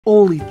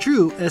Only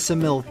true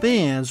SML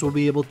fans will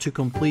be able to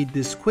complete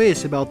this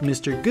quiz about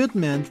Mr.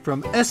 Goodman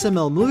from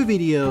SML Movie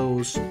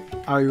videos.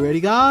 Are you ready,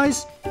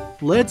 guys?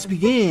 Let's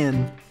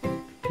begin!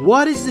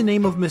 What is the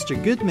name of Mr.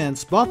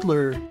 Goodman's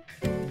butler?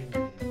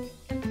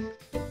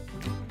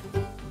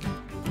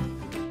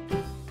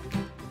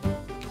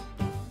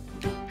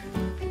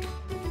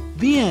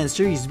 The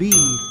answer is B.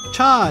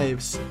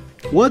 Chives.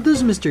 What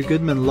does Mr.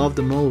 Goodman love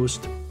the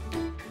most?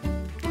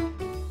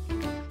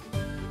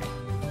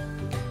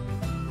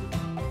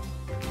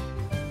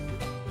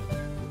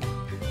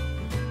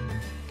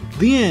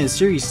 The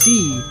answer is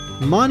C.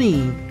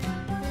 Money.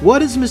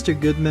 What is Mr.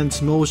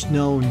 Goodman's most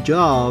known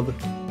job?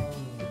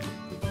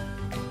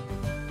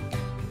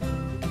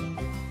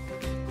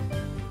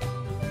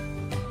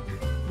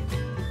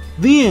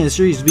 The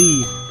answer is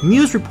B.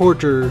 News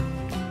reporter.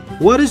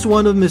 What is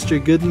one of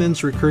Mr.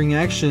 Goodman's recurring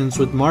actions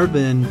with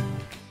Marvin?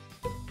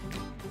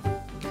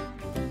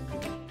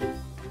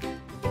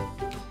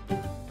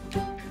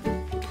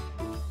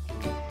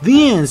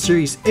 The answer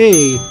is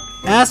A.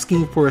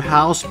 Asking for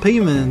house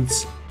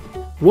payments.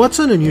 What's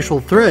an unusual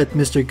threat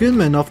Mr.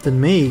 Goodman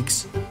often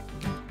makes?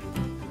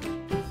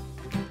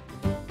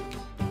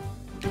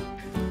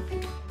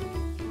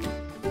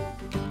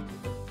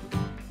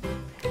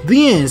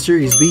 The answer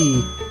is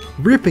B.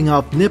 Ripping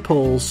up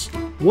nipples.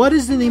 What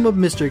is the name of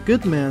Mr.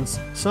 Goodman's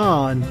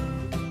son?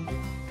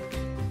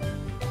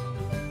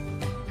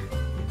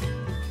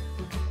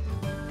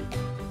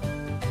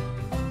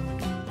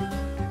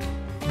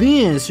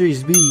 The answer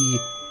is B.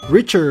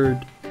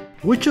 Richard.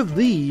 Which of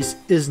these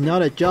is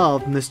not a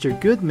job Mr.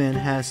 Goodman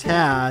has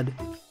had?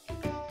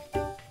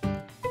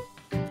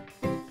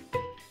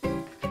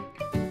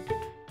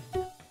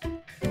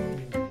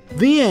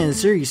 The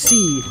answer is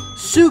C.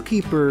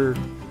 Zookeeper.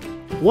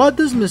 What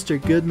does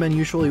Mr. Goodman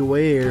usually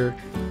wear?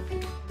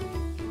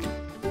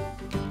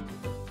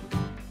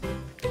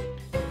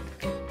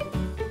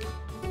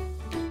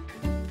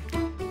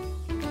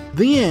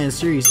 The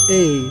answer is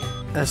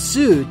A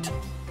suit.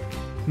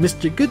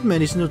 Mr.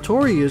 Goodman is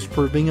notorious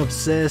for being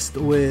obsessed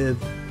with.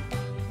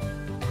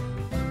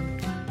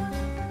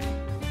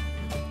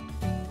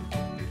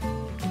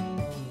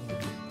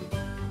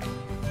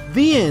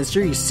 The answer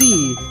is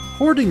C.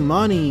 Hoarding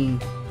money.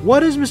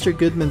 What is Mr.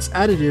 Goodman's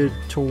attitude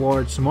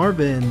towards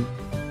Marvin?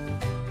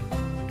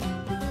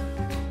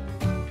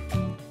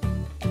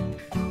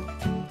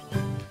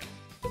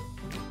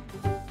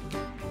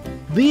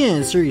 The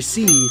answer is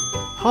C.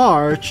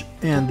 Harsh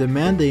and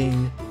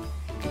demanding.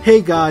 Hey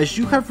guys,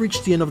 you have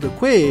reached the end of the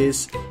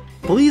quiz.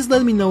 Please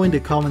let me know in the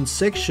comments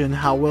section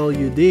how well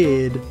you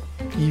did.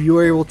 If you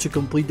were able to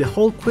complete the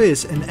whole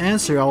quiz and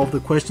answer all of the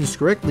questions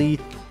correctly,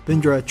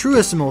 then you're a true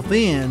SML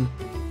fan.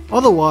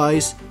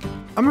 Otherwise,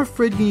 I'm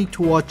afraid you need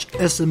to watch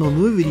SML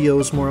movie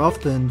videos more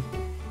often.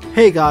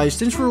 Hey guys,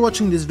 thanks for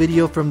watching this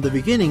video from the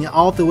beginning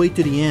all the way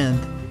to the end.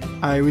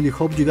 I really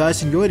hope you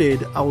guys enjoyed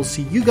it. I will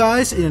see you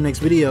guys in the next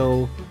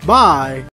video. Bye!